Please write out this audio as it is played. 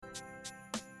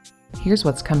Here's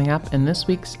what's coming up in this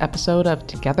week's episode of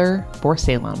Together for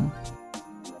Salem.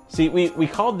 See, we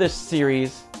called this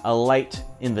series A Light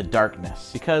in the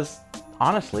Darkness because,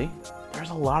 honestly,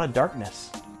 there's a lot of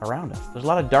darkness around us. There's a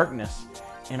lot of darkness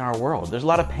in our world. There's a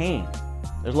lot of pain.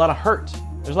 There's a lot of hurt.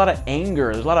 There's a lot of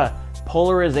anger. There's a lot of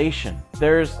polarization.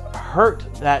 There's hurt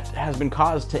that has been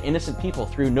caused to innocent people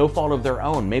through no fault of their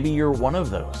own. Maybe you're one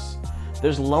of those.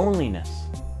 There's loneliness.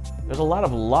 There's a lot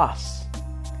of loss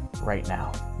right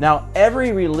now. Now,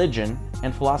 every religion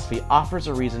and philosophy offers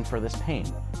a reason for this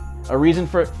pain, a reason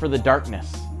for the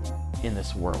darkness in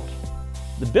this world.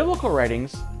 The biblical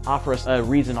writings offer us a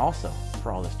reason also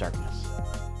for all this darkness.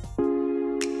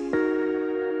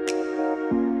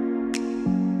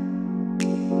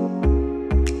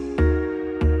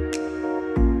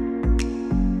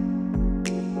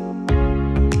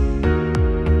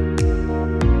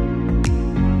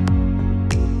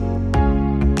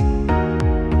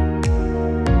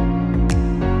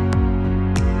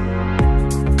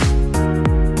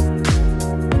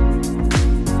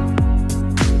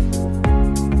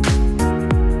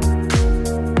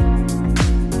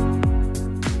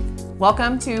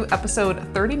 Welcome to episode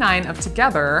 39 of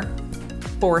Together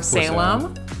for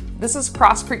Salem. This is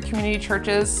Cross Creek Community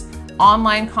Church's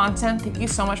online content. Thank you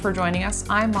so much for joining us.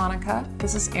 I'm Monica.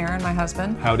 This is Aaron, my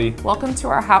husband. Howdy. Welcome to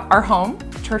our home,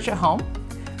 Church at Home.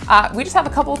 We just have a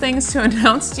couple things to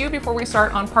announce to you before we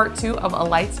start on part 2 of A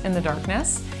Light in the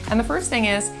Darkness. And the first thing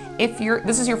is, if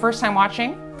this is your first time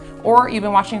watching, or you've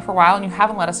been watching for a while and you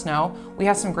haven't let us know, we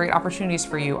have some great opportunities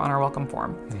for you on our welcome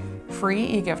form. Free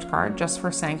e-gift card just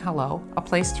for saying hello, a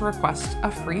place to request a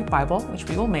free Bible, which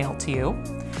we will mail to you.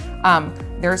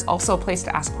 There's also a place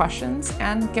to ask questions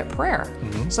and get prayer.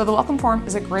 So the welcome form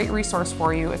is a great resource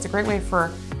for you. It's a great way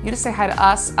for you to say hi to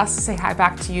us to say hi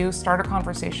back to you, start a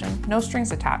conversation, no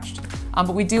strings attached.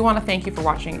 But we do want to thank you for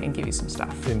watching and give you some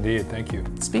stuff. Indeed, thank you.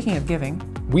 Speaking of giving,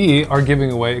 we are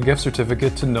giving away a gift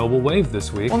certificate to Noble Wave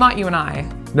this week. Well, not you and I.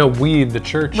 No, we, the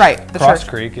church. Right, the Cross church.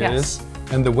 Creek Yes. is.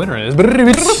 And the winner is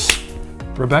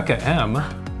Rebecca M.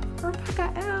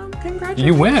 Rebecca M, congratulations.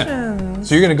 You win.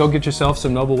 So you're going to go get yourself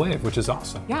some Noble Wave, which is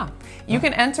awesome. Yeah. You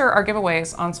can enter our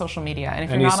giveaways on social media. And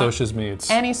if Any you're not socials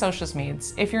needs. Any socials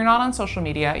needs. If you're not on social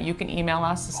media, you can email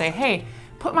us to say, hey,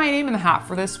 put my name in the hat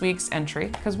for this week's entry,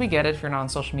 because we get it if you're not on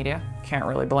social media. Can't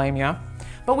really blame you.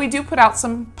 But we do put out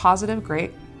some positive,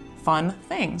 great, fun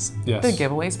things. Yes. The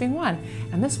giveaways being one.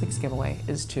 And this week's giveaway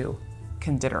is to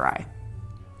Konditorei.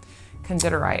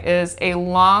 Konditorei is a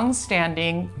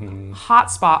long-standing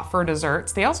hot spot for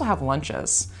desserts. They also have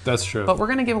lunches. That's true. But we're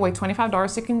going to give away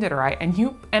 $25 to Konditorei, and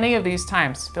you, any of these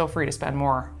times, feel free to spend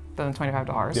more than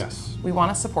 $25. Yes. We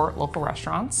want to support local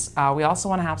restaurants. We also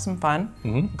want to have some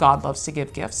fun. God loves to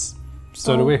give gifts.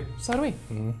 So do we. So do we.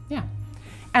 Yeah.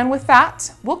 And with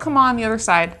that, we'll come on the other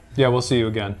side Yeah, we'll see you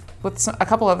again. with a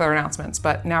couple other announcements.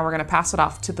 But now we're going to pass it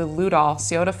off to the Ludall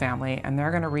Ciota family, and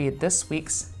they're going to read this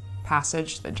week's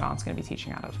passage that John's going to be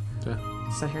teaching out of.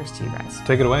 Yeah. So here's to you guys.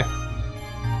 Take it away.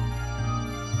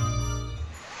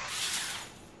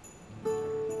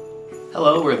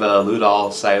 Hello, we're the Ludall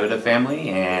Ciota family,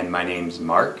 and my name's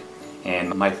Mark.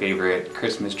 And my favorite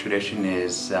Christmas tradition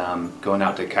is going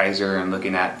out to Kaiser and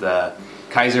looking at the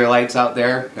Kaiser lights out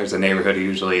there. There's a neighborhood who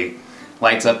usually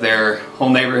lights up their whole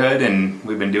neighborhood, and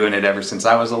we've been doing it ever since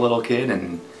I was a little kid.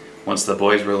 And once the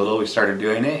boys were little, we started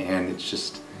doing it, and it's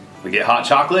just, we get hot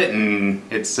chocolate, and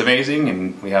it's amazing,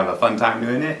 and we have a fun time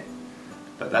doing it.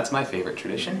 But that's my favorite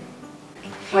tradition.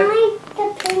 I like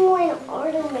the penguin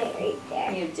ornament right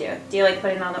there. You do. Do you like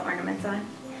putting all the ornaments on?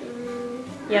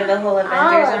 You have the whole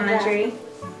Avengers on the tree?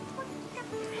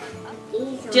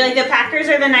 Do you like the Packers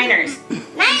or the Niners?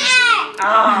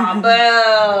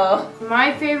 Oh, boo!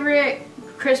 My favorite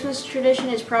Christmas tradition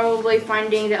is probably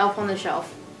finding the elf on the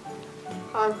shelf.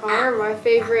 I'm Connor. My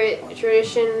favorite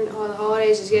tradition on the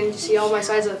holidays is getting to see all my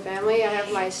sides of the family. I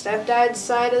have my stepdad's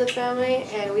side of the family,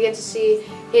 and we get to see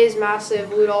his massive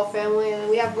Ludall family. And then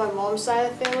we have my mom's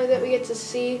side of the family that we get to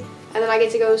see. And then I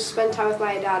get to go spend time with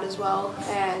my dad as well,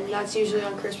 and that's usually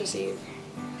on Christmas Eve.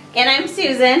 And I'm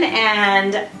Susan,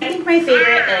 and I think my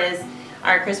favorite is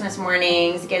our Christmas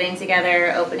mornings, getting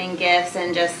together, opening gifts,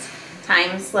 and just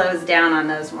time slows down on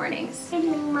those mornings.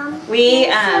 We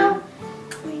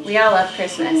all love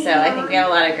Christmas, so I think we have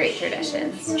a lot of great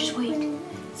traditions. Just wait.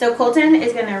 So Colton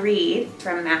is going to read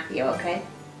from Matthew, okay?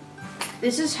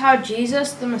 This is how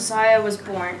Jesus the Messiah was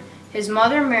born. His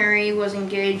mother Mary was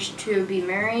engaged to be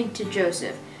married to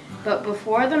Joseph, but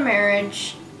before the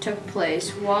marriage took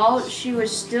place, while she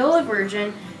was still a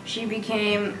virgin, she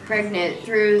became pregnant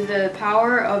through the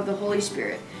power of the Holy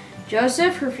Spirit.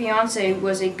 Joseph, her fiancé,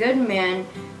 was a good man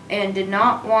and did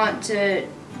not want to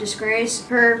disgrace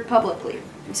her publicly.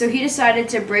 So he decided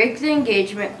to break the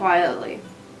engagement quietly.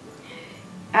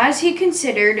 As he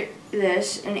considered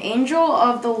this, an angel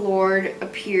of the Lord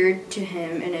appeared to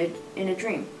him in a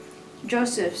dream.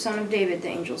 "Joseph, son of David," the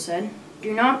angel said,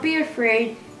 "do not be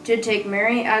afraid to take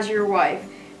Mary as your wife,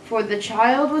 for the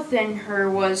child within her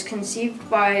was conceived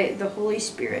by the Holy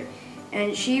Spirit,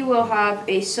 and she will have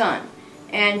a son,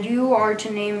 and you are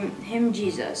to name him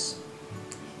Jesus,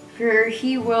 for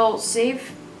he will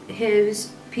save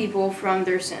his people from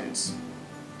their sins."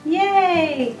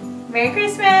 Yay! Merry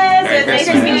Christmas! Merry It was nice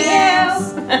to meet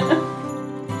Christmas. you.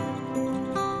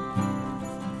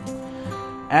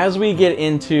 As we get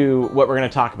into what we're going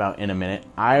to talk about in a minute,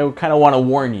 I kind of want to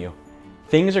warn you.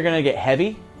 Things are going to get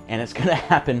heavy, and it's going to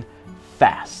happen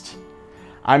fast.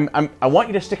 I want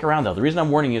you to stick around, though. The reason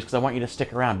I'm warning you is because I want you to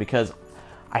stick around, because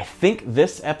I think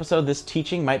this episode, this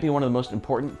teaching, might be one of the most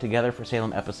important Together for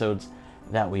Salem episodes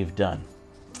that we've done.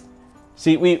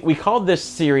 See, we called this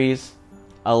series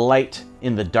A Light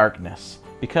in the Darkness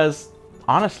because,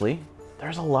 honestly,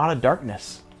 there's a lot of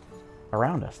darkness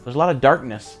around us. There's a lot of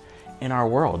darkness in our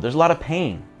world. There's a lot of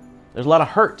pain. There's a lot of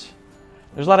hurt.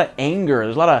 There's a lot of anger.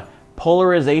 There's a lot of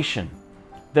polarization.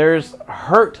 There's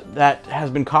hurt that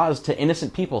has been caused to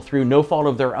innocent people through no fault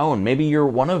of their own. Maybe you're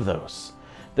one of those.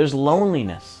 There's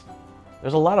loneliness.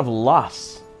 There's a lot of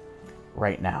loss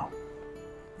right now.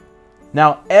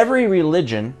 Now, every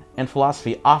religion and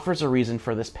philosophy offers a reason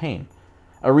for this pain,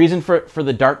 a reason for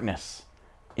the darkness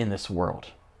in this world.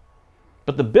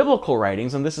 But the biblical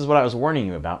writings, and this is what I was warning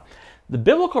you about, the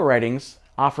biblical writings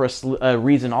offer a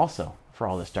reason also for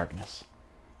all this darkness.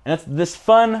 And it's this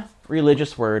fun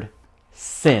religious word,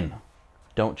 sin.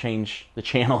 Don't change the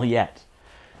channel yet.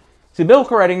 See,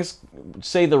 biblical writings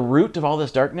say the root of all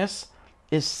this darkness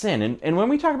is sin. And when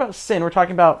we talk about sin, we're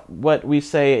talking about what we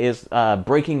say is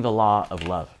breaking the law of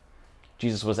love.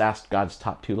 Jesus was asked God's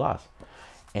top 2 laws.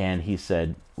 And he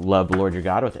said, love the Lord your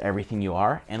God with everything you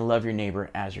are, and love your neighbor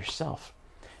as yourself.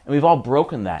 And we've all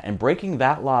broken that. And breaking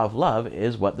that law of love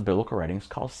is what the biblical writings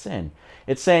call sin.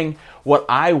 It's saying, what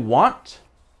I want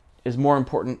is more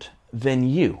important than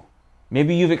you.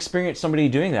 Maybe you've experienced somebody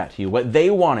doing that to you. What they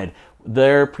wanted,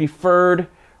 their preferred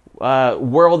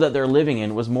world that they're living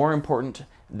in, was more important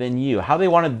than you. How they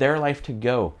wanted their life to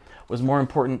go was more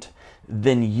important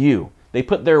than you. They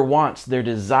put their wants, their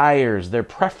desires, their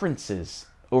preferences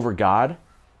over God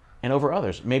and over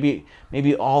others. Maybe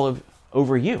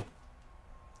over you.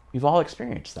 We've all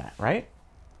experienced that, right?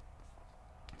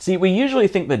 See, we usually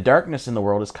think the darkness in the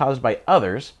world is caused by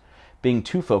others being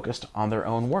too focused on their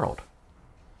own world.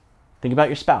 Think about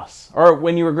your spouse, or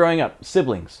when you were growing up,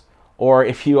 siblings, or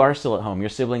if you are still at home, your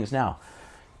siblings now.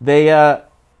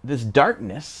 This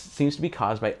darkness seems to be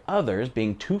caused by others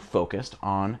being too focused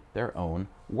on their own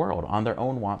world, on their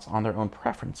own wants, on their own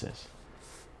preferences.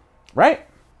 Right?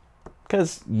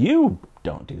 Because you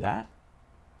don't do that.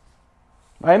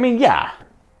 I mean, yeah,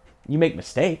 you make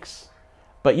mistakes,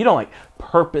 but you don't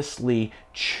purposely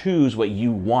choose what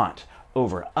you want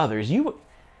over others. You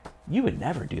would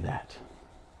never do that.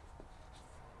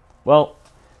 Well,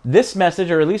 this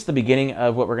message, or at least the beginning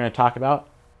of what we're going to talk about,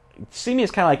 see me as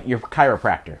kind of like your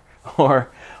chiropractor or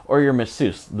your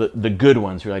masseuse, the good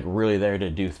ones who are really there to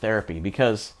do therapy.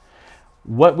 Because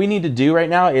what we need to do right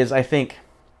now is, I think,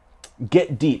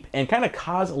 get deep and kind of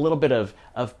cause a little bit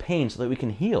of pain so that we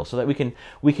can heal, so that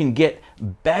we can get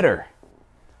better.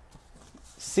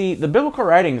 See, the biblical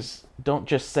writings don't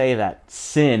just say that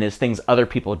sin is things other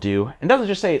people do. It doesn't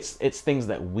just say it's things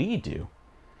that we do.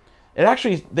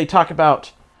 They talk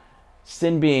about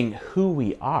sin being who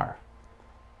we are.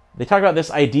 They talk about this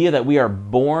idea that we are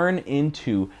born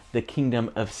into the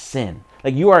kingdom of sin.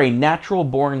 You are a natural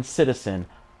born citizen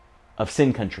of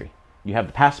sin country. You have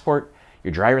the passport,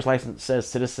 your driver's license says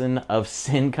citizen of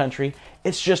sin country.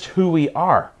 It's just who we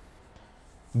are.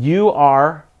 You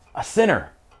are a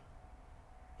sinner.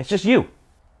 It's just you.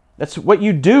 That's what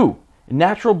you do. A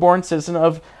natural born citizen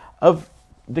of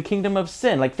the kingdom of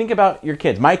sin. Think about your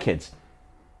kids, my kids.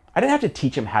 I didn't have to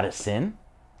teach them how to sin.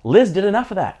 Liz did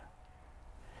enough of that.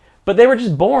 But they were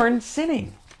just born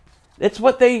sinning. It's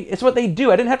what they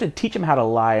do. I didn't have to teach them how to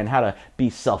lie and how to be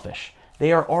selfish.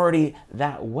 They are already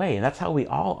that way, and that's how we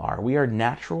all are. We are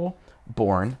natural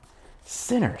born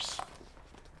sinners.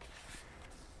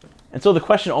 And so the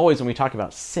question always when we talk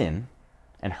about sin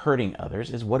and hurting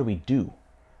others is, what do we do?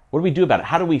 What do we do about it?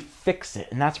 How do we fix it?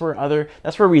 And that's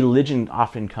where religion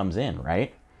often comes in,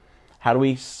 right? How do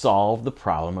we solve the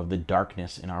problem of the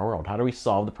darkness in our world? How do we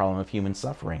solve the problem of human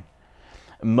suffering?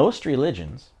 Most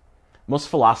religions, most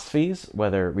philosophies,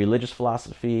 whether religious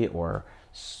philosophy or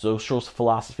social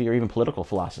philosophy or even political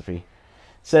philosophy,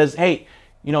 says, hey,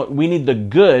 we need the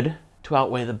good to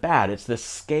outweigh the bad. It's this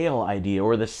scale idea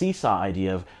or the seesaw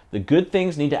idea of the good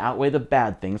things need to outweigh the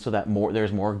bad things so that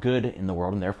there's more good in the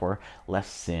world and therefore less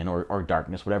sin or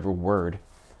darkness, whatever word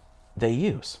they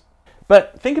use.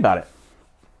 But think about it.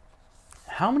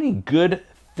 How many good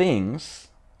things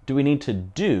do we need to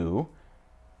do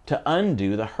to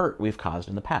undo the hurt we've caused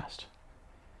in the past?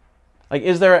 Like,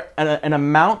 is there an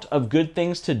amount of good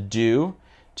things to do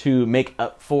to make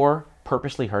up for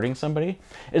purposely hurting somebody?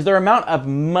 Is there an amount of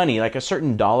money, like a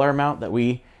certain dollar amount that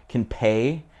we can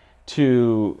pay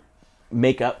to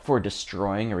make up for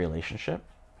destroying a relationship?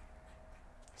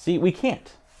 See, we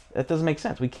can't. That doesn't make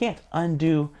sense. We can't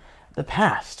undo the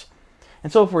past.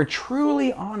 And so if we're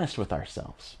truly honest with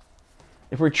ourselves,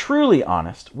 if we're truly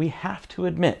honest, we have to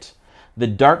admit the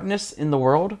darkness in the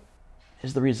world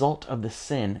is the result of the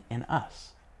sin in us.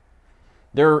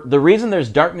 The reason there's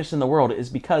darkness in the world is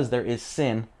because there is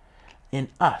sin in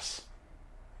us.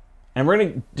 And we're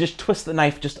going to just twist the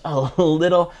knife just a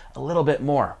little bit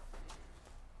more.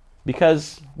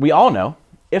 Because we all know,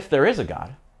 if there is a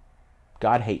God,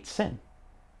 God hates sin.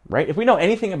 Right? If we know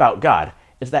anything about God,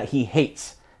 it's that he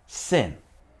hates sin.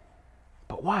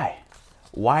 But why?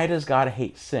 Why does God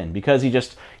hate sin? Because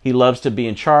he loves to be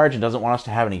in charge and doesn't want us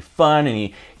to have any fun,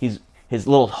 and his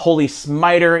little holy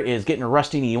smiter is getting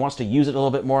rusty and he wants to use it a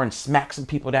little bit more and smack some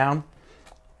people down?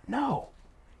 No.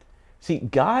 See,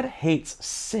 God hates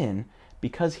sin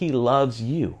because he loves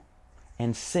you,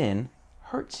 and sin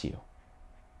hurts you.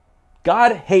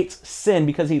 God hates sin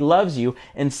because he loves you,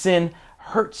 and sin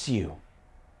hurts you.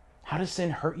 How does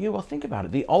sin hurt you? Well, think about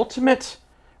it. The ultimate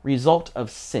result of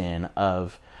sin,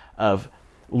 of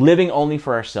living only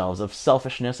for ourselves, of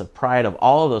selfishness, of pride, of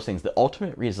all of those things, the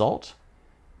ultimate result,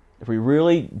 if we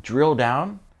really drill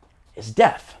down, is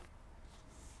death.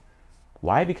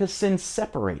 Why? Because sin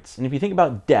separates. And if you think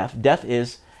about death, death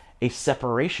is a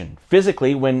separation.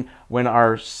 Physically, when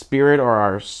our spirit or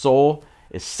our soul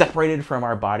is separated from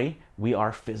our body, we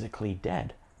are physically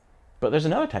dead. But there's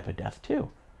another type of death too,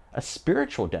 a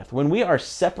spiritual death. When we are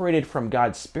separated from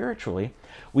God spiritually,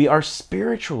 we are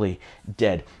spiritually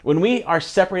dead. When we are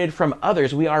separated from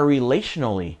others, we are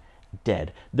relationally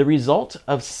dead. The result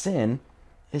of sin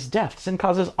is death. Sin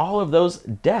causes all of those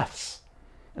deaths.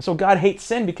 And so God hates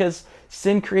sin because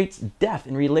sin creates death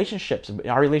in relationships,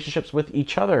 our relationships with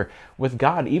each other, with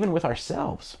God, even with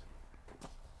ourselves.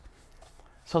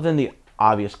 So then the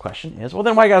obvious question is, well,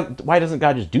 then why doesn't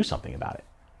God just do something about it?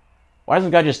 Why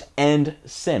doesn't God just end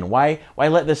sin? Why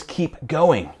let this keep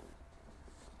going?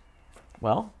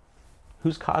 Well,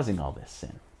 who's causing all this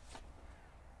sin?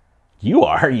 You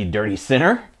are, you dirty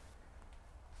sinner.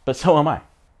 But so am I.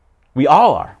 We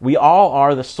all are. We all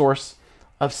are the source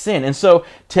of sin. And so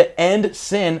to end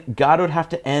sin, God would have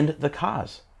to end the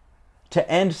cause. To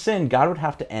end sin, God would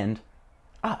have to end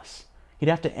us. He'd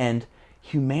have to end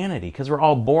humanity because we're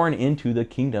all born into the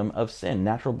kingdom of sin,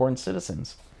 natural born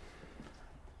citizens.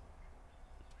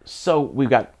 So we've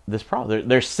got this problem.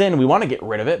 There's sin. We want to get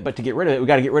rid of it, but to get rid of it, we've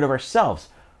got to get rid of ourselves.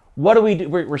 What do we do?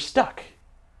 We're stuck.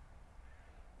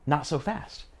 Not so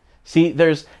fast. See,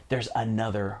 there's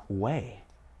another way.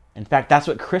 In fact, that's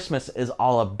what Christmas is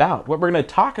all about. What we're going to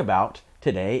talk about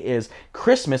today is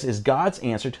Christmas is God's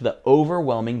answer to the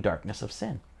overwhelming darkness of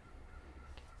sin.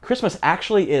 Christmas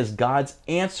actually is God's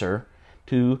answer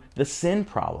to the sin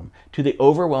problem, to the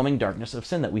overwhelming darkness of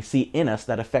sin that we see in us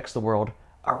that affects the world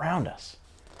around us.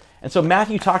 And so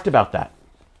Matthew talked about that.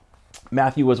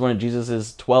 Matthew was one of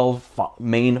Jesus' 12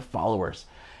 main followers.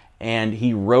 And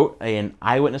he wrote an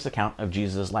eyewitness account of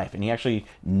Jesus' life. And he actually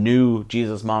knew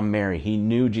Jesus' mom, Mary. He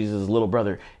knew Jesus' little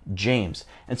brother, James.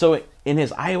 And so in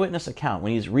his eyewitness account,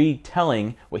 when he's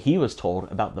retelling what he was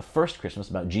told about the first Christmas,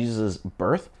 about Jesus'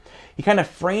 birth, he kind of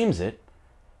frames it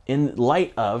in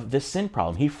light of this sin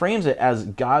problem. He frames it as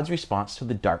God's response to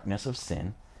the darkness of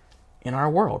sin in our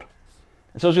world.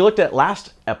 And so as we looked at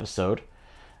last episode,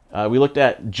 we looked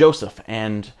at Joseph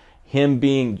and him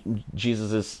being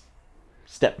Jesus'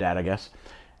 stepdad, I guess,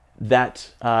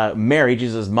 that Mary,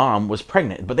 Jesus' mom, was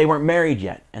pregnant, but they weren't married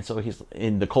yet. And so he's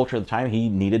in the culture of the time, he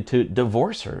needed to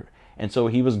divorce her. And so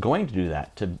he was going to do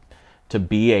that to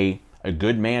be a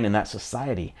good man in that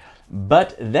society.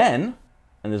 But then,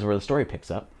 and this is where the story picks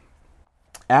up,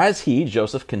 as he,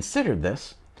 Joseph, considered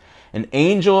this, an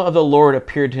angel of the Lord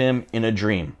appeared to him in a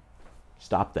dream.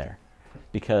 Stop there.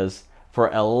 Because for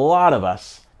a lot of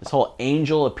us, this whole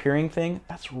angel appearing thing,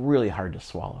 that's really hard to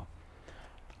swallow.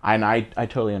 And I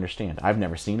totally understand. I've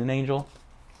never seen an angel.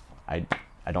 I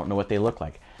don't know what they look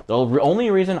like. The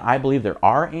only reason I believe there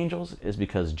are angels is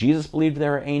because Jesus believed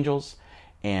there are angels.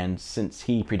 And since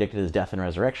he predicted his death and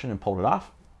resurrection and pulled it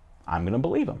off, I'm going to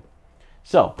believe him.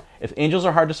 So, If angels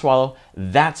are hard to swallow,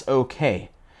 that's okay.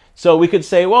 So we could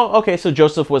say, well, okay, so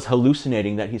Joseph was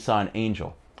hallucinating that he saw an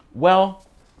angel. Well,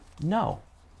 no.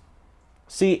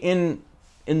 See, in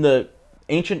the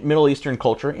ancient Middle Eastern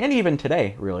culture, and even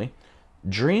today, really,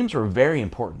 dreams were very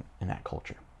important in that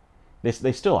culture.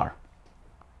 They still are.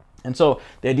 And so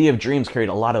the idea of dreams carried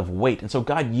a lot of weight. And so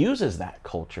God uses that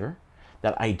culture,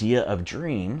 that idea of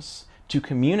dreams, to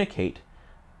communicate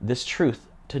this truth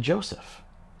to Joseph.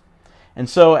 And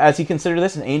so as he considered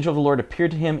this, an angel of the Lord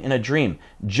appeared to him in a dream.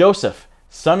 Joseph,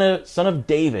 son of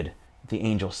David, the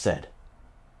angel said.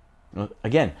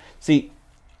 Again, see,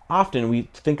 often we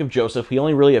think of Joseph, he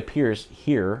only really appears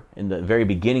here in the very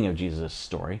beginning of Jesus'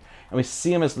 story, and we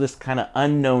see him as this kind of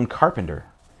unknown carpenter,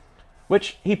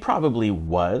 which he probably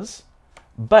was.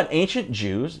 But ancient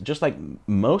Jews, just like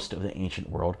most of the ancient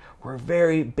world, were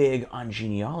very big on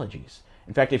genealogies.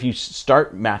 In fact, if you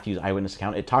start Matthew's eyewitness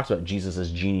account, it talks about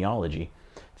Jesus' genealogy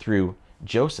through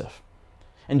Joseph.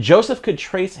 And Joseph could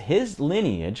trace his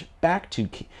lineage back to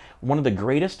one of the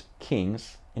greatest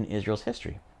kings in Israel's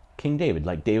history, King David,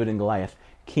 like David and Goliath,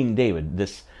 King David,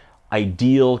 this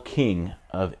ideal king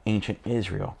of ancient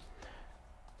Israel,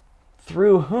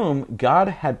 through whom God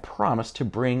had promised to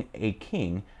bring a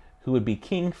king who would be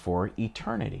king for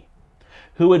eternity,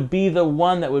 who would be the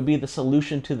one that would be the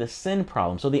solution to the sin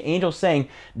problem. So the angel saying,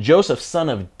 Joseph, son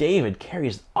of David,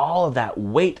 carries all of that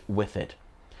weight with it.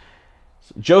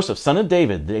 Joseph, son of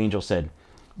David, the angel said,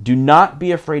 do not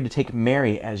be afraid to take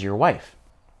Mary as your wife,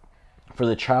 for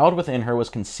the child within her was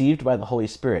conceived by the Holy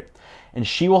Spirit, and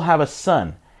she will have a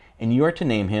son, and you are to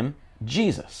name him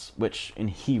Jesus, which in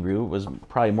Hebrew was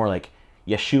probably more like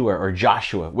Yeshua or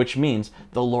Joshua, which means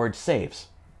the Lord saves.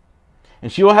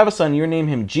 And she will have a son, you name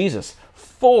him Jesus,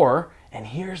 for, and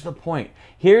here's the point,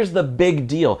 here's the big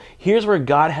deal, here's where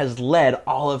God has led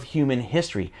all of human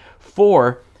history,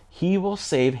 for he will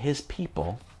save his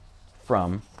people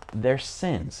from their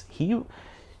sins. You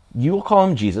will call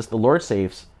him Jesus, the Lord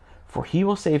saves, for he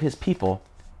will save his people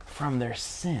from their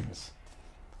sins.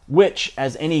 Which,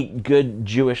 as any good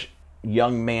Jewish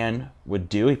young man would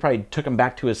do, he probably took him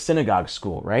back to his synagogue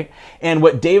school, right? And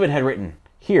what David had written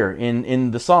here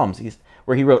in the Psalms,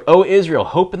 where he wrote, O Israel,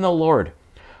 hope in the Lord,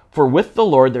 for with the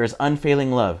Lord there is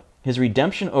unfailing love. His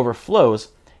redemption overflows.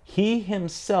 He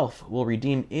himself will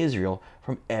redeem Israel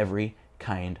from every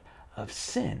kind of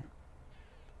sin.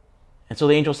 And so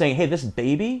the angel saying, hey, this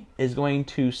baby is going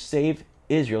to save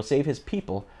Israel, save his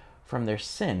people from their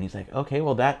sin. He's like, okay,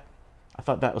 well, I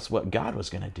thought that was what God was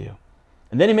going to do.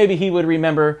 And then maybe he would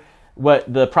remember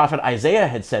what the prophet Isaiah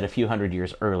had said a few hundred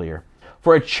years earlier.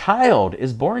 For a child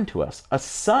is born to us, a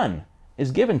son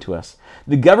is given to us.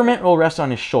 The government will rest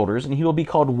on his shoulders, and he will be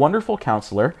called Wonderful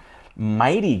Counselor,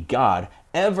 Mighty God,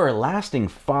 Everlasting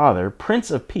Father, Prince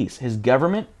of Peace. His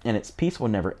government and its peace will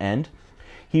never end.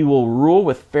 He will rule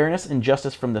with fairness and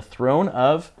justice from the throne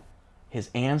of his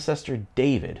ancestor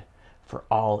David for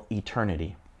all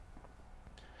eternity.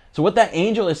 So what that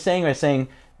angel is saying by saying,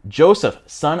 Joseph,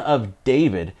 son of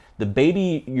David, the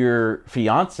baby your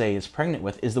fiance is pregnant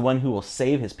with is the one who will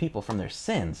save his people from their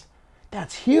sins.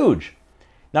 That's huge.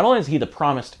 Not only is he the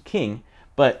promised king,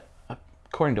 but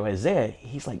according to Isaiah,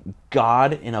 he's like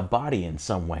God in a body in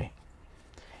some way.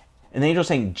 And the angel is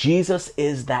saying, Jesus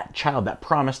is that child, that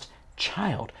promised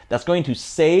child that's going to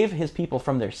save his people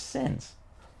from their sins.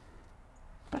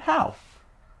 But how?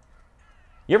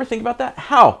 You ever think about that?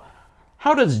 How?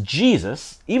 How does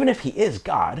Jesus, even if he is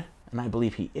God, and I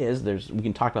believe he is, we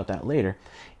can talk about that later,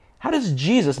 how does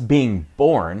Jesus being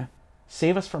born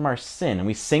save us from our sin? And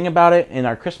we sing about it in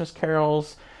our Christmas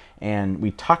carols, and we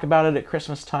talk about it at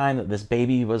Christmas time, that this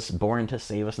baby was born to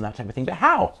save us and that type of thing. But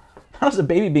how? How does a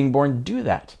baby being born do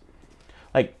that?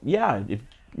 Like, yeah, if,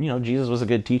 Jesus was a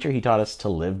good teacher. He taught us to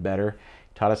live better.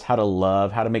 He taught us how to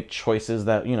love, how to make choices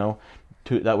that,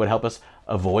 that would help us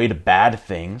avoid bad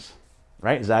things.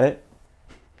 Right? Is that it?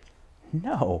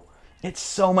 No. It's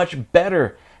so much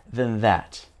better than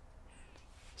that.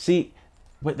 See,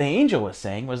 what the angel was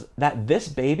saying was that this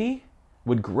baby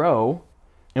would grow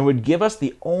and would give us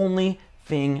the only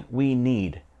thing we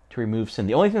need to remove sin.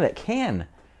 The only thing that can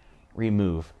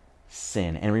remove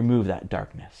sin and remove that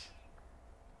darkness.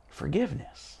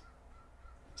 Forgiveness.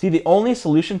 See, the only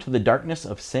solution to the darkness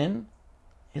of sin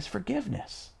is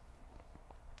forgiveness.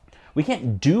 We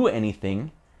can't do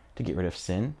anything to get rid of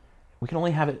sin. We can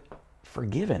only have it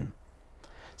forgiven.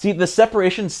 See, the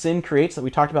separation sin creates that we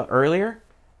talked about earlier,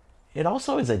 it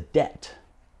also is a debt.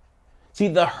 See,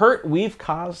 the hurt we've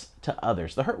caused to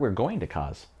others, the hurt we're going to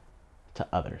cause to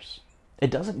others,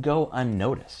 it doesn't go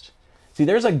unnoticed. See,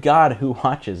 there's a God who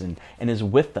watches and is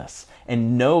with us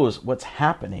and knows what's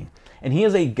happening. And he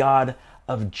is a God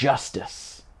of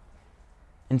justice.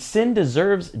 And sin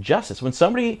deserves justice. When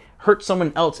somebody hurts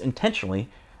someone else intentionally,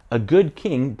 a good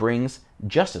king brings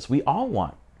justice. We all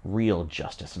want real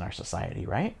justice in our society,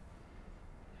 right?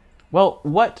 Well,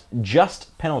 what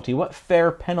just penalty, what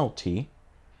fair penalty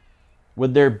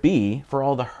would there be for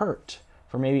all the hurt,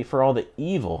 for all the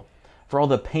evil, for all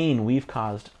the pain we've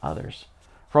caused others,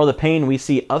 for all the pain we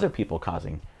see other people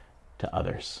causing to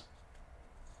others?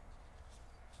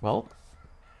 Well,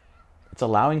 it's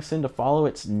allowing sin to follow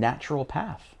its natural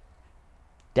path.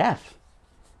 Death.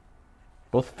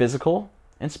 Both physical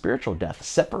and spiritual death.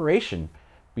 Separation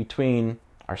between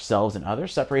ourselves and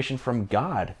others. Separation from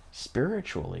God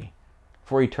spiritually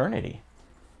for eternity.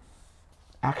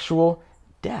 Actual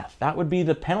death. That would be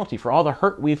the penalty for all the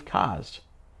hurt we've caused.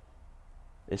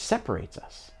 It separates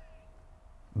us.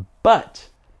 But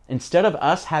instead of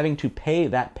us having to pay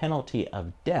that penalty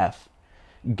of death,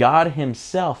 God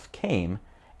himself came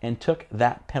and took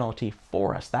that penalty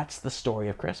for us. That's the story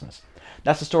of Christmas.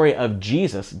 That's the story of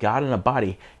Jesus, God in a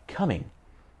body, coming.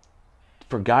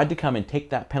 For God to come and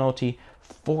take that penalty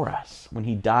for us when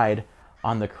he died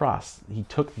on the cross. He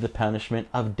took the punishment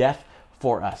of death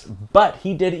for us. But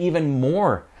he did even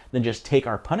more than just take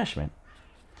our punishment.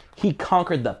 He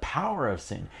conquered the power of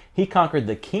sin. He conquered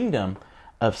the kingdom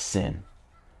of sin.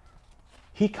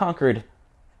 He conquered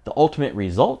the ultimate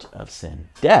result of sin,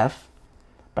 death,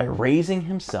 by raising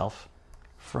himself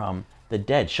from the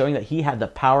dead, showing that he had the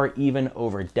power even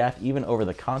over death, even over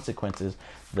the consequences,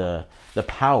 the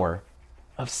power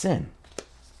of sin.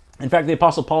 In fact, the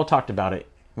Apostle Paul talked about it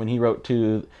when he wrote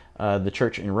to the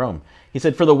church in Rome. He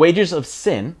said, for the wages of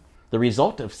sin, the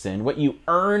result of sin, what you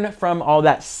earn from all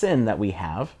that sin that we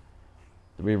have,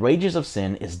 the wages of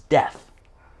sin is death.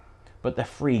 But the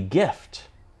free gift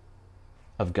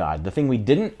of God, the thing we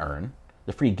didn't earn,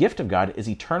 the free gift of God is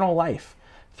eternal life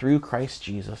through Christ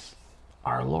Jesus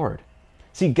our Lord.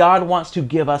 See, God wants to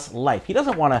give us life. He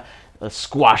doesn't want to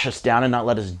squash us down and not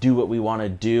let us do what we want to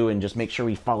do and just make sure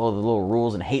we follow the little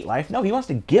rules and hate life. No, he wants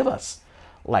to give us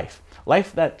life.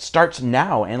 Life that starts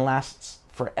now and lasts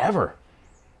forever.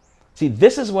 See,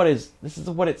 this is what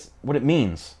it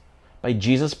means by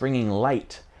Jesus bringing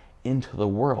light into the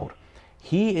world.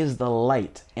 He is the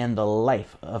light and the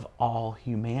life of all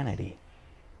humanity.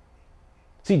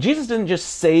 See, Jesus didn't just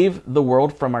save the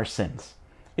world from our sins.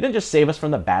 He didn't just save us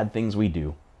from the bad things we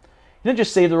do. He didn't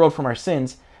just save the world from our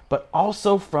sins, but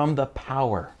also from the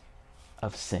power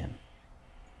of sin.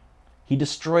 He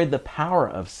destroyed the power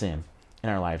of sin in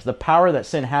our lives, the power that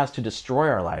sin has to destroy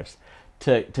our lives,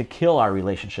 to kill our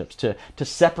relationships, to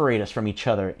separate us from each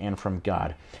other and from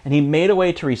God. And he made a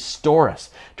way to restore us,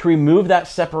 to remove that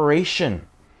separation.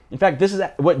 In fact, this is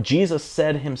what Jesus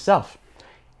said himself.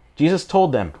 Jesus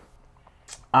told them,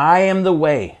 I am the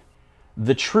way,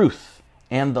 the truth,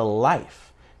 and the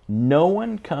life. No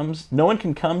one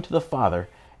can come to the Father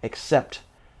except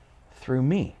through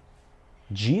me.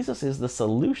 Jesus is the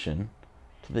solution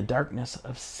to the darkness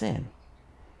of sin.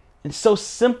 It's so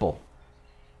simple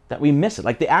that we miss it.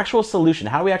 Like the actual solution,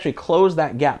 how we actually close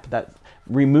that gap, that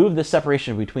remove the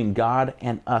separation between God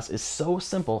and us, is so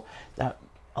simple that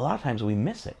a lot of times we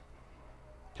miss it.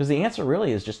 Because the answer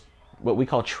really is just what we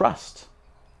call trust.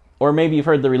 Or maybe you've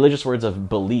heard the religious words of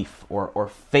belief or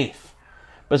faith.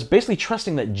 But it's basically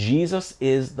trusting that Jesus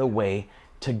is the way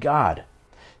to God.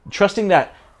 Trusting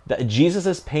that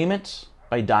Jesus' payment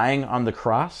by dying on the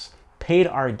cross paid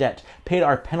our debt, paid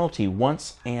our penalty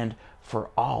once and for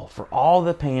all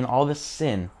the pain, all the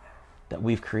sin that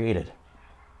we've created.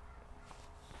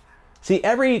 See,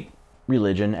 every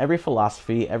religion, every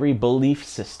philosophy, every belief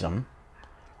system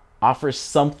offers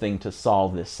something to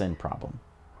solve this sin problem.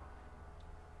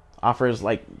 Offers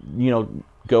like,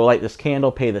 go light this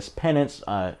candle, pay this penance,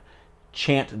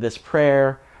 chant this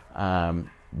prayer,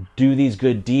 do these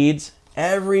good deeds.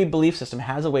 Every belief system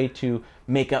has a way to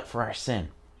make up for our sin,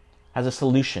 has a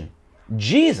solution.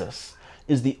 Jesus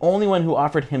is the only one who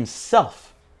offered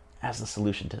himself as the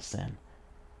solution to sin.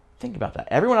 Think about that.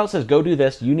 Everyone else says, go do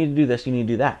this, you need to do this, you need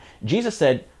to do that. Jesus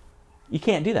said, you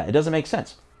can't do that. It doesn't make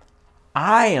sense.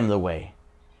 I am the way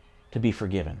to be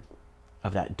forgiven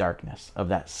of that darkness, of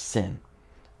that sin.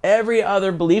 Every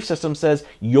other belief system says,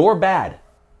 you're bad,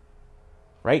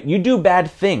 right? You do bad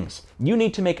things. You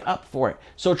need to make up for it.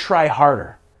 So try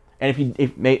harder.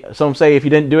 And some say if you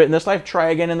didn't do it in this life,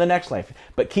 try again in the next life.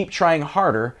 But keep trying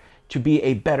harder to be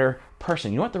a better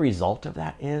person. You know what the result of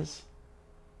that is?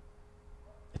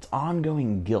 It's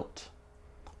ongoing guilt.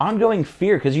 Ongoing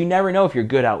fear, because you never know if your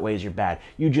good outweighs your bad.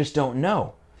 You just don't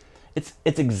know. It's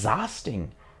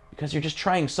exhausting because you're just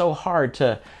trying so hard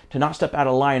to not step out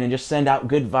of line and just send out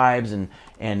good vibes,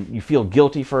 and you feel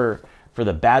guilty for for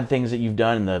the bad things that you've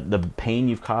done and the pain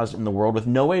you've caused in the world, with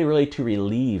no way really to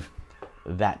relieve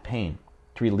that pain,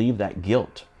 to relieve that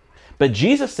guilt. But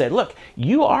Jesus said, look,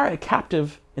 you are a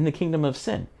captive in the kingdom of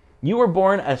sin. You were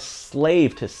born a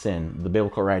slave to sin, the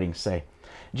biblical writings say.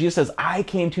 Jesus says, I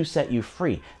came to set you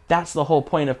free. That's the whole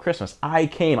point of Christmas. I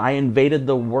invaded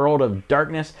the world of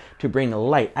darkness to bring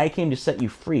light. I came to set you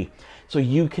free. So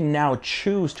you can now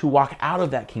choose to walk out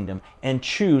of that kingdom and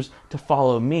choose to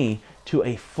follow me to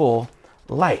a full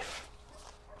life.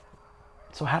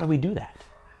 So how do we do that?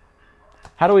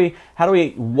 How do we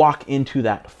walk into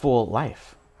that full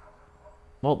life?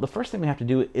 Well, the first thing we have to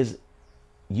do is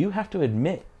you have to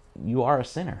admit you are a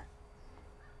sinner.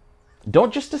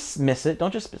 Don't just dismiss it.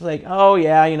 Don't just be like, oh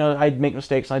yeah, I make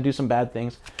mistakes and I do some bad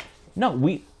things. No,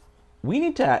 we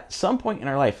need to, at some point in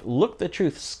our life, look the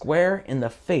truth square in the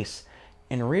face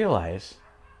and realize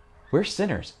we're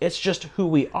sinners. It's just who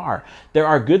we are. There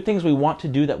are good things we want to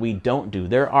do that we don't do.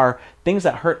 There are things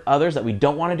that hurt others that we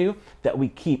don't want to do that we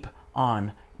keep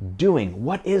on doing.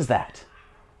 What is that?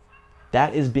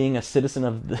 That is being a citizen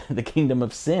of the kingdom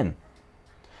of sin.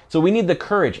 So we need the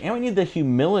courage and we need the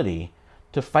humility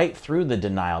to fight through the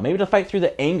denial, maybe to fight through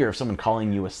the anger of someone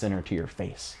calling you a sinner to your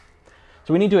face.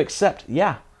 So we need to accept,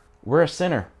 yeah, we're a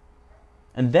sinner.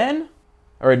 And then,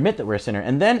 or admit that we're a sinner,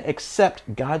 and then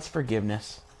accept God's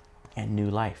forgiveness and new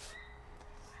life.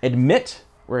 Admit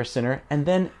we're a sinner, and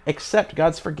then accept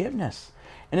God's forgiveness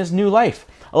and his new life.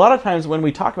 A lot of times when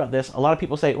we talk about this, a lot of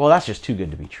people say, well, that's just too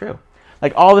good to be true.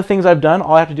 Like all the things I've done,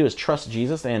 all I have to do is trust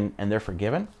Jesus and they're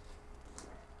forgiven.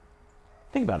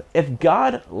 Think about it. If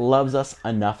God loves us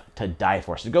enough to die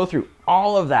for us, to go through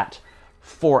all of that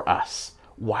for us,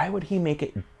 why would he make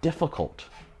it difficult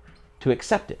to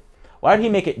accept it? Why would he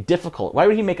make it difficult? Why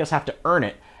would he make us have to earn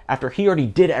it after he already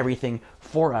did everything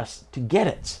for us to get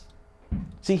it?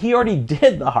 See, he already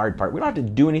did the hard part. We don't have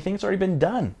to do anything. It's already been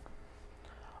done.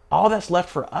 All that's left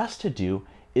for us to do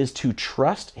is to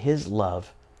trust his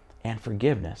love and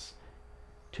forgiveness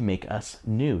to make us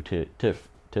new, to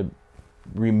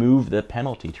remove the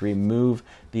penalty, to remove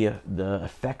the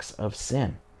effects of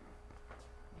sin.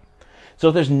 So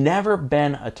if there's never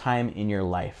been a time in your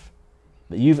life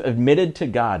that you've admitted to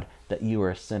God that you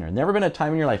are a sinner, never been a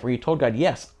time in your life where you told God,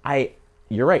 yes,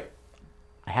 you're right,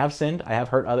 I have sinned, I have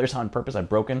hurt others on purpose, I've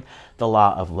broken the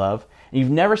law of love, and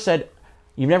you've never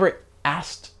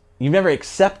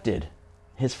accepted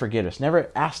his forgiveness, never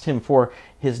asked him for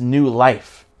his new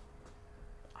life,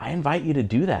 I invite you to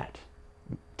do that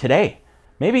today.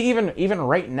 Maybe even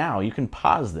right now, you can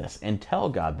pause this and tell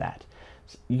God that.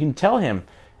 You can tell him,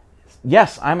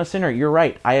 yes, I'm a sinner. You're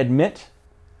right. I admit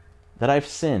that I've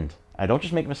sinned. I don't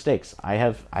just make mistakes. I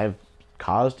have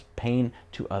caused pain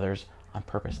to others on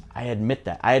purpose. I admit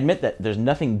that. I admit that there's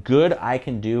nothing good I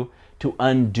can do to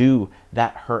undo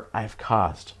that hurt I've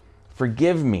caused.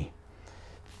 Forgive me.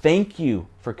 Thank you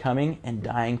for coming and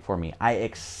dying for me. I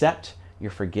accept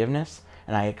your forgiveness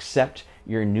and I accept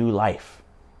your new life.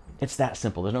 It's that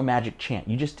simple. There's no magic chant.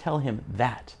 You just tell him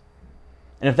that.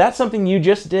 And if that's something you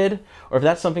just did, or if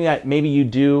that's something that maybe you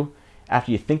do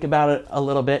after you think about it a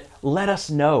little bit, let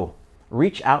us know.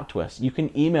 Reach out to us. You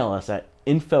can email us at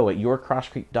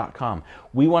info@yourcrosscreek.com.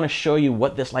 We want to show you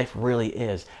what this life really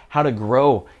is, how to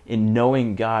grow in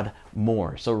knowing God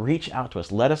more. So reach out to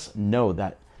us. Let us know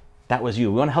that that was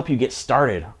you. We want to help you get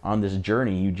started on this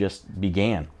journey you just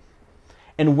began.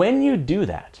 And when you do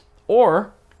that,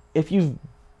 or if you've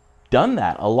done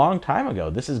that a long time ago,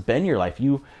 this has been your life,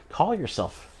 you call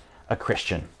yourself a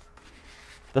Christian,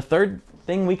 the third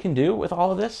thing we can do with all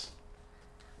of this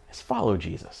is follow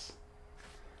Jesus.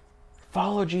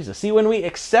 Follow Jesus. See, when we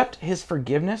accept his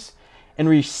forgiveness and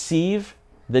receive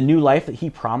the new life that he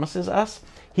promises us,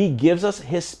 he gives us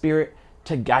his Spirit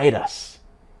to guide us.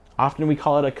 Often we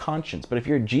call it a conscience, but if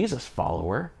you're a Jesus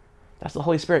follower, that's the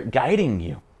Holy Spirit guiding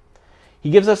you. He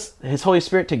gives us his Holy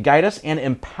Spirit to guide us and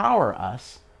empower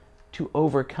us to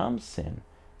overcome sin.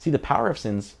 See, the power of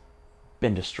sin's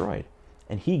been destroyed,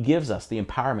 and he gives us the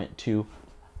empowerment to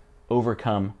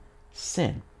overcome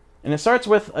sin. And it starts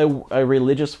with a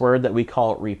religious word that we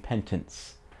call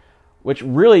repentance, which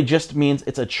really just means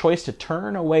it's a choice to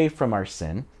turn away from our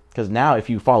sin, because now if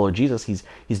you follow Jesus, he's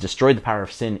destroyed the power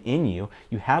of sin in you.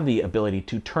 You have the ability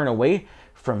to turn away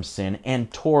from sin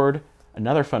and toward,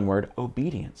 another fun word,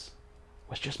 obedience,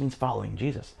 which just means following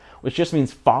Jesus, which just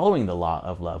means following the law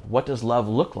of love. What does love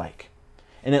look like?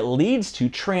 And it leads to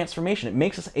transformation. It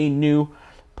makes us a new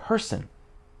person.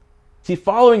 See,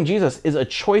 following Jesus is a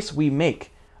choice we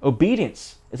make.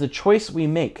 Obedience is a choice we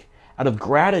make out of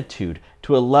gratitude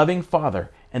to a loving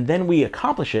Father, and then we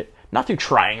accomplish it not through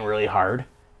trying really hard,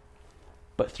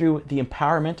 but through the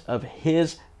empowerment of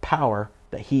his power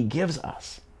that he gives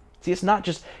us. See, it's not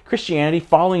just Christianity,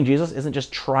 following Jesus isn't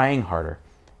just trying harder.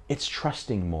 It's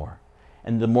trusting more.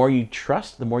 And the more you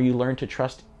trust, the more you learn to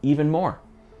trust even more.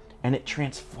 And it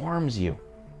transforms you.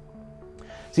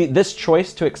 See, this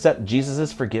choice to accept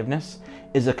Jesus' forgiveness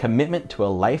is a commitment to a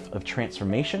life of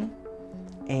transformation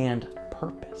and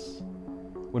purpose.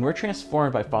 When we're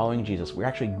transformed by following Jesus, we're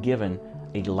actually given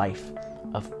a life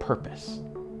of purpose.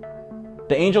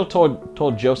 The angel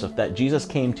told Joseph that Jesus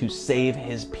came to save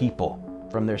his people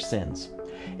from their sins.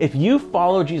 If you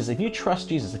follow Jesus, if you trust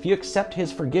Jesus, if you accept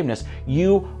his forgiveness,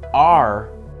 you are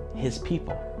his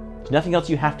people. There's nothing else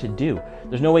you have to do.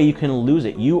 There's no way you can lose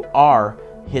it. You are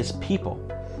his people.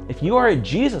 If you are a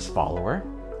Jesus follower,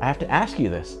 I have to ask you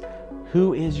this: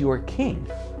 who is your king?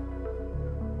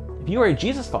 If you are a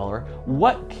Jesus follower,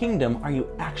 what kingdom are you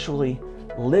actually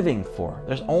living for?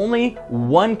 There's only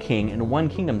one king and one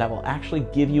kingdom that will actually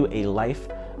give you a life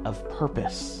of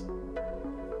purpose.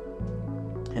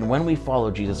 And when we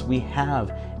follow Jesus, we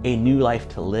have a new life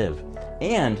to live,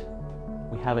 and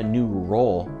we have a new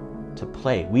role to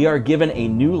play. We are given a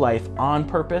new life on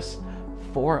purpose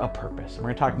for a purpose. We're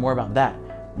going to talk more about that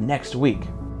next week.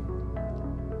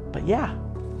 But yeah,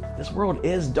 this world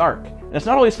is dark. And it's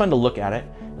not always fun to look at it.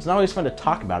 It's not always fun to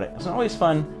talk about it. It's not always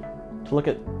fun to look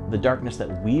at the darkness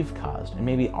that we've caused and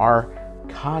maybe are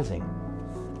causing.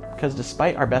 Because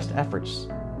despite our best efforts,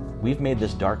 we've made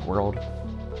this dark world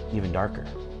even darker.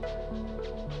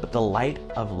 But the light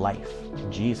of life,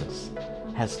 Jesus,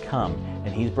 has come,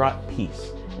 and he's brought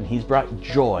peace, and he's brought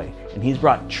joy, and he's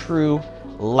brought true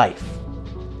life.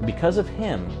 Because of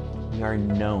him, we are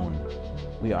known,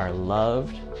 we are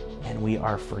loved, and we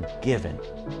are forgiven.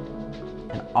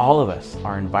 And all of us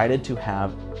are invited to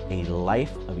have a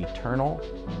life of eternal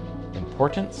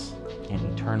importance and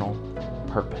eternal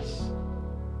purpose.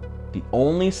 The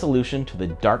only solution to the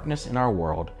darkness in our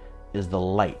world is the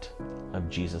light of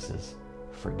Jesus'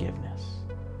 forgiveness.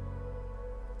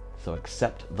 So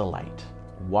accept the light,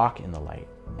 walk in the light,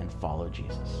 and follow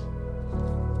Jesus.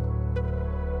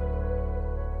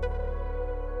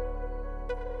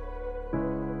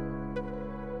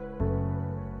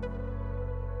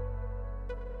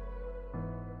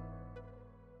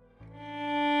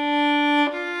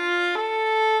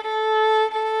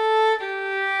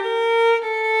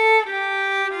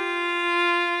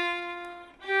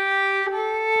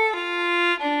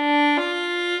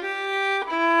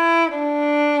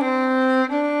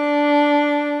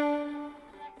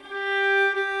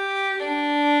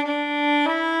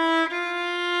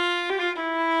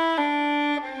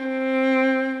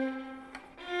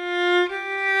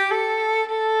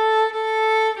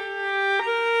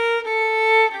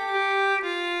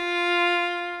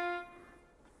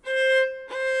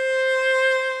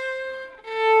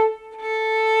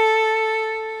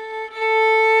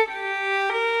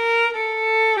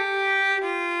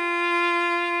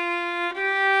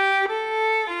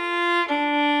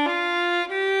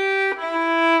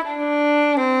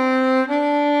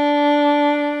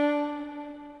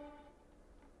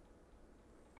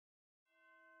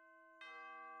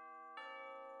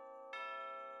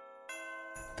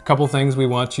 A couple things we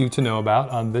want you to know about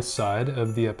on this side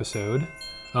of the episode.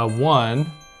 One,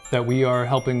 that we are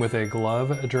helping with a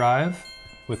glove drive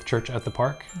with Church at the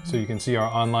Park. So you can see our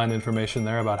online information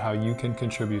there about how you can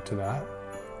contribute to that.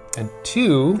 And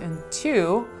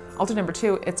two, altar number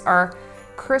 2, it's our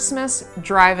Christmas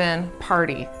drive-in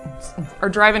party, or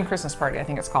drive-in Christmas party, I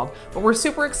think it's called. But we're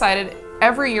super excited.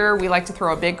 Every year we like to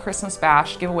throw a big Christmas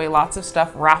bash, give away lots of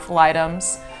stuff, raffle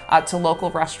items to local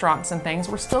restaurants and things.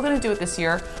 We're still gonna do it this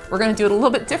year. We're gonna do it a little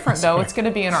bit different though. It's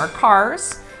gonna be in our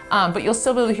cars, but you'll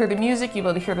still be able to hear the music, you'll be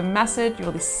able to hear the message,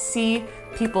 you'll be able to see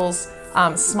people's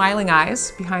smiling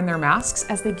eyes behind their masks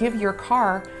as they give your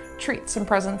car treats and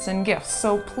presents and gifts.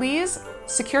 So please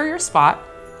secure your spot,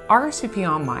 RSVP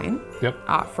online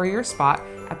for your spot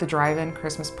at the drive-in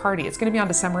Christmas party. It's going to be on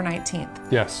December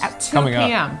 19th. Yes, at 2 coming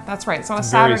p.m. Up. That's right. It's on a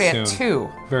Saturday at 2.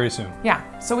 Very soon.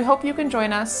 Yeah. So we hope you can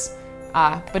join us.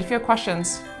 But if you have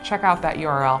questions, check out that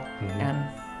URL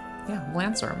and we'll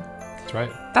answer them. That's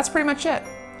right. That's pretty much it.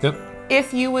 Yep.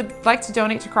 If you would like to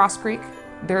donate to Cross Creek,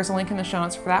 there's a link in the show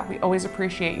notes for that. We always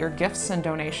appreciate your gifts and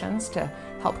donations to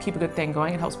help keep a good thing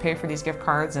going. It helps pay for these gift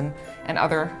cards and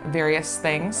other various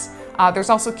things. There's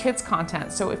also kids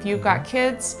content. So if you've got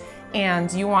kids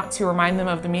and you want to remind them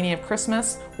of the meaning of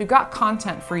Christmas, we've got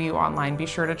content for you online. Be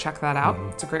sure to check that out.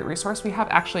 It's a great resource. We have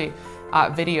actually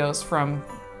videos from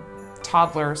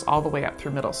toddlers all the way up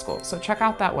through middle school. So check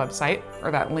out that website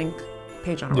or that link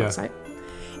page on our website.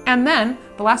 And then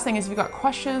the last thing is if you've got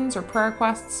questions or prayer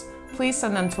requests, please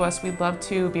send them to us. We'd love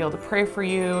to be able to pray for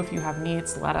you. If you have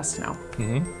needs, let us know.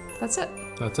 That's it.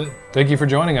 That's it. Thank you for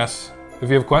joining us. If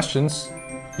you have questions,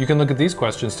 you can look at these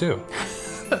questions too.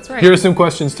 That's right. Here are some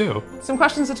questions too. Some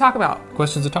questions to talk about.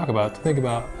 Questions to talk about, to think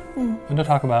about, and to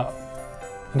talk about,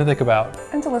 and to think about,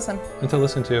 And to listen. and to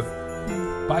listen to.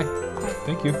 Bye.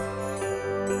 Thank you.